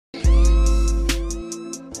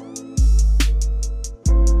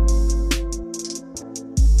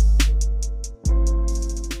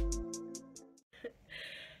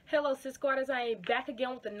Cyz Squadders, I am back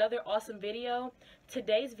again with another awesome video.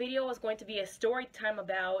 Today's video is going to be a story time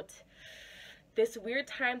about this weird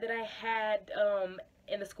time that I had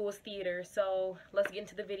in the school's theater. So let's get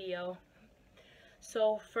into the video.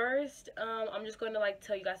 So first, I'm just going to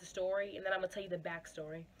tell you guys the story, and then I'm going to tell you the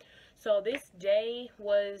backstory. So this day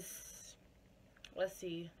was, let's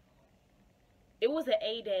see, it was an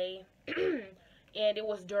A day, and it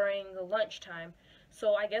was during lunchtime.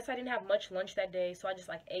 So I guess I didn't have much lunch that day, so I just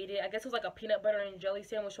ate it. I guess it was like a peanut butter and jelly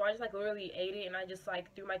sandwich, so I just literally ate it, and I just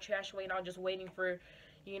threw my trash away, and I was just waiting for,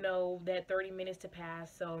 that 30 minutes to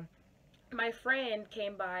pass. So my friend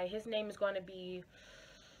came by. His name is going to be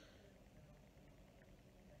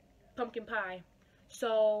Pumpkin Pie.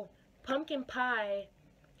 So Pumpkin Pie,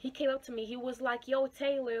 he came up to me. He was like, "Yo,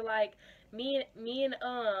 Taylor, me and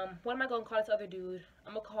what am I gonna call this other dude?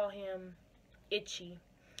 I'm gonna call him Itchy."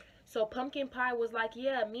 So Pumpkin Pie was like,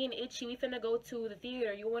 "Yeah, me and Itchy, we finna go to the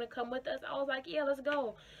theater. You wanna come with us?" I was like, "Yeah, let's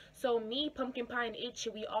go." So me, Pumpkin Pie, and Itchy,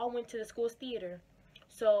 we all went to the school's theater.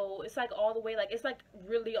 So it's all the way, it's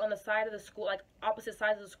really on the side of the school, opposite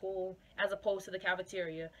sides of the school, as opposed to the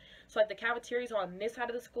cafeteria. So the cafeterias are on this side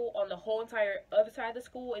of the school. On the whole entire other side of the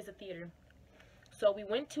school is the theater. So we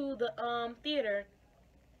went to the theater,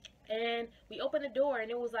 and we opened the door,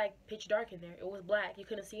 and it was pitch dark in there. It was black. You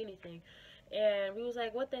couldn't see anything. And we was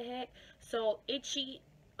like, what the heck? So Itchy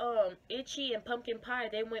and Pumpkin Pie,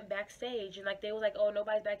 they went backstage, and they was like, "Oh,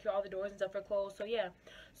 nobody's back here, all the doors and stuff are closed." So yeah,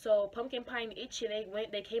 so Pumpkin Pie and Itchy,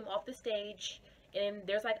 they came off the stage, and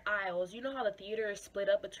there's aisles. You know how the theater is split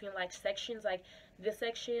up between sections, this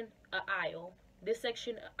section, an aisle, this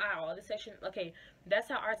section, an aisle, this section. Okay, that's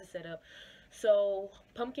how ours is set up. So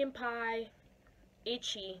Pumpkin Pie,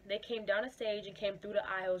 Itchy, they came down the stage and came through the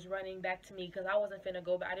aisles running back to me, because I wasn't finna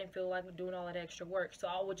go, but I didn't feel like doing all that extra work, so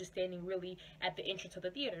I was just standing really at the entrance of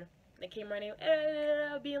the theater. They came running,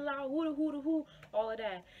 being loud, hoo hoo hoo, all of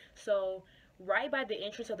that. So right by the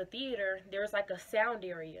entrance of the theater, there's a sound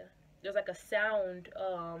area. There's a sound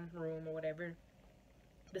room or whatever.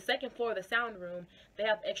 The second floor of the sound room, they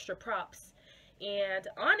have extra props. And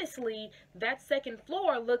honestly, that second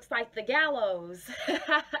floor looks like the Gallows.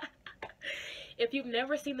 If you've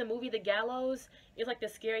never seen the movie The Gallows, it's the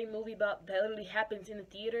scary movie that literally happens in the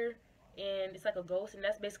theater, and it's a ghost, and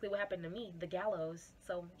that's basically what happened to me, the Gallows.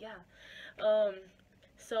 So yeah,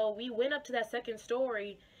 so we went up to that second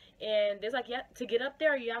story, and there's yeah, to get up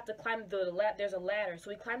there you have to climb there's a ladder. So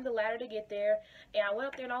we climbed the ladder to get there, and I went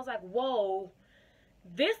up there and I was like, whoa,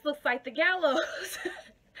 this looks like the Gallows.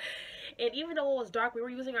 And even though it was dark, we were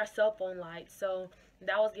using our cell phone lights, so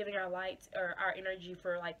that was giving our lights, or our energy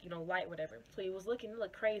for light, whatever. So he was it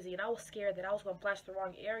looked crazy, and I was scared that I was gonna flash the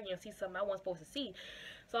wrong area and see something I wasn't supposed to see.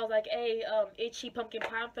 So I was like, "Hey, Itchy, Pumpkin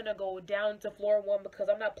Pie, I'm finna go down to floor 1 because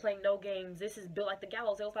I'm not playing no games. This is built like the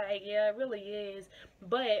Gallows." It was like, "Yeah, it really is."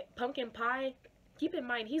 But Pumpkin Pie, keep in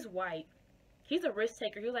mind, he's white. He's a risk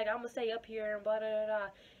taker. He was like, "I'm gonna stay up here and blah blah blah."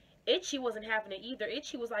 Itchy wasn't having it either.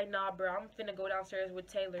 Itchy was like, "Nah, bro, I'm finna go downstairs with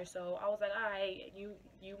Taylor." So I was like, "Alright, you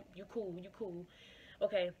cool, you cool."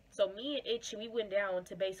 Okay, so me and Itchy, we went down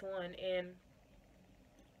to base 1, and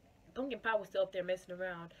Pumpkin Pie was still up there messing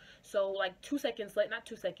around. So 2 seconds later, not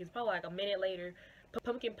 2 seconds, probably a minute later,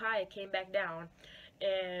 Pumpkin Pie came back down,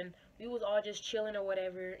 and we was all just chilling or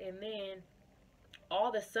whatever, and then all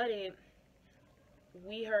of a sudden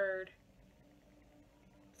we heard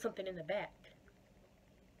something in the back.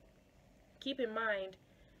 Keep in mind,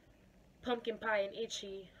 Pumpkin Pie and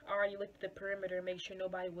Itchy already looked at the perimeter and made sure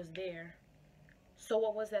nobody was there. So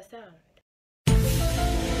what was that sound?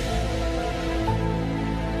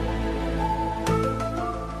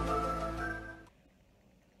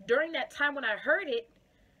 During that time when I heard it,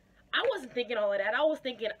 I wasn't thinking all of that. I was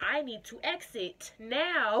thinking, I need to exit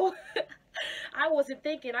now. I wasn't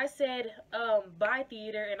thinking. I said, bye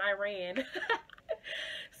theater, and I ran.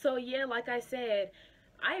 So yeah, like I said,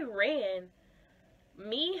 I ran.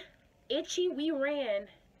 Me, Itchy, we ran.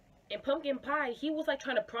 And Pumpkin Pie, he was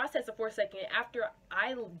trying to process it for a second. After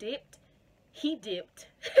I dipped, he dipped.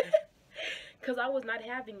 Because I was not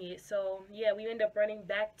having it. So yeah, we ended up running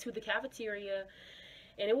back to the cafeteria,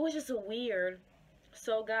 and it was just weird.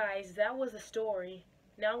 So guys, that was the story.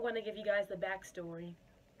 Now I'm going to give you guys the backstory.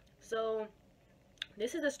 So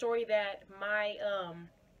this is a story that my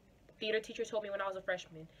theater teacher told me when I was a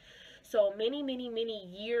freshman. So many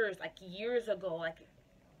years, years ago,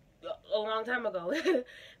 a long time ago,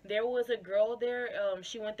 there was a girl there.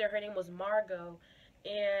 She went there. Her name was Margot,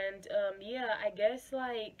 and yeah, I guess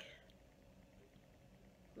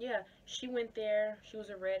yeah, she went there. She was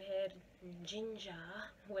a redhead, ginger,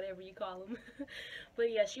 whatever you call them.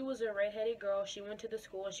 But yeah, she was a redheaded girl. She went to the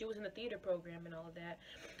school, and she was in the theater program and all of that.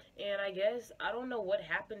 And I guess, I don't know what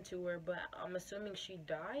happened to her, but I'm assuming she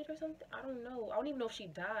died or something. I don't know. I don't even know if she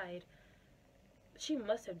died. She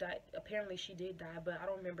must have died. Apparently she did die, but I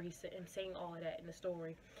don't remember him saying all of that in the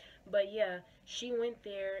story. But yeah, she went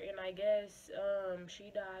there, and I guess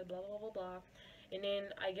she died, blah, blah, blah, blah. And then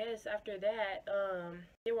I guess after that,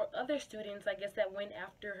 there were other students, I guess, that went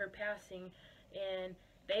after her passing, and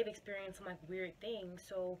they've experienced some, like, weird things.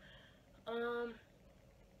 So,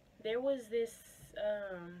 there was this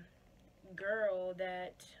girl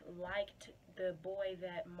that liked the boy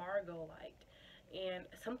that Margot liked, and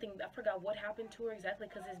something, I forgot what happened to her exactly,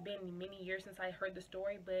 because it's been many years since I heard the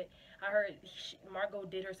story, but I heard Margot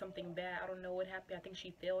did her something bad. I don't know what happened. I think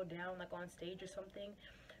she fell down, like, on stage or something.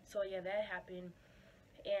 So yeah, that happened.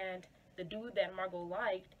 And the dude that Margot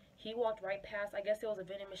liked, he walked right past, I guess there was a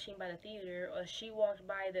vending machine by the theater, or she walked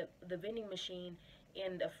by the vending machine,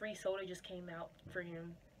 and a free soda just came out for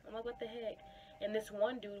him. I'm like, what the heck? And this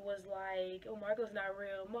one dude was like, oh, Margot's not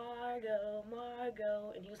real, Margot,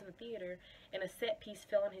 Margot. And he was in the theater, and a set piece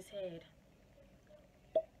fell on his head.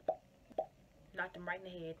 Knocked him right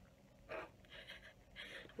in the head.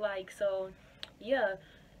 Like, so, yeah.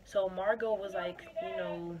 So Margot was like, you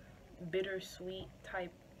know, bittersweet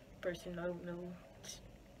type person. I don't know.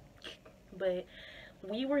 But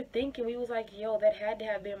we were thinking, we was like, yo, that had to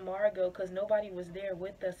have been Margot, because nobody was there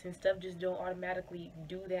with us, and stuff just don't automatically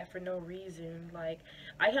do that for no reason. Like,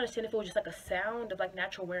 I can understand if it was just like a sound of like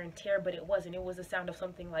natural wear and tear, but it wasn't. It was a sound of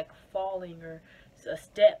something like falling, or a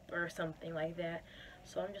step or something like that.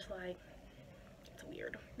 So I'm just like, it's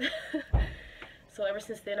weird. So ever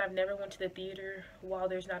since then, I've never went to the theater while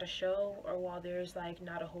there's not a show, or while there's like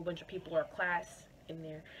not a whole bunch of people or class in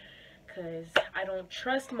there, because I don't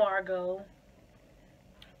trust Margot.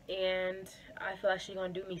 And I feel like she's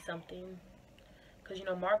gonna do me something. Because, you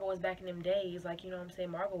know, Margot was back in them days. Like, you know what I'm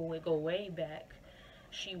saying? Margot would go way back.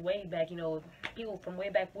 She way back, you know. People from way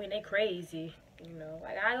back when, they crazy. You know,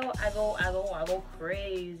 like, I go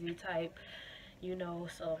crazy type. You know,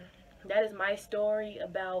 so that is my story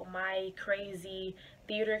about my crazy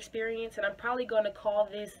theater experience. And I'm probably gonna call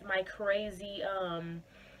this my crazy,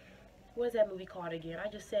 what is that movie called again? I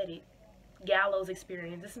just said it. Gallows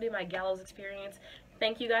Experience. This will be my Gallows Experience.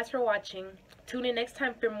 Thank you guys for watching. Tune in next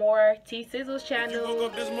time for more T Sizzle's channel. You woke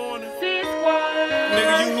up this morning? Cyz Squadders.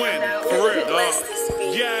 Nigga, you win. For real.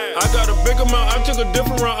 Yeah. I got a big amount. I took a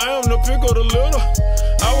different route. I am the pick of the little.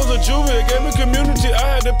 I was a juvie. It gave me community.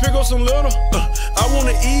 I had to pick up some little. I want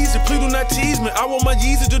it easy. Please do not tease me. I want my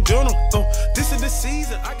Yeezy to journal. This is the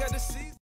season. I got this.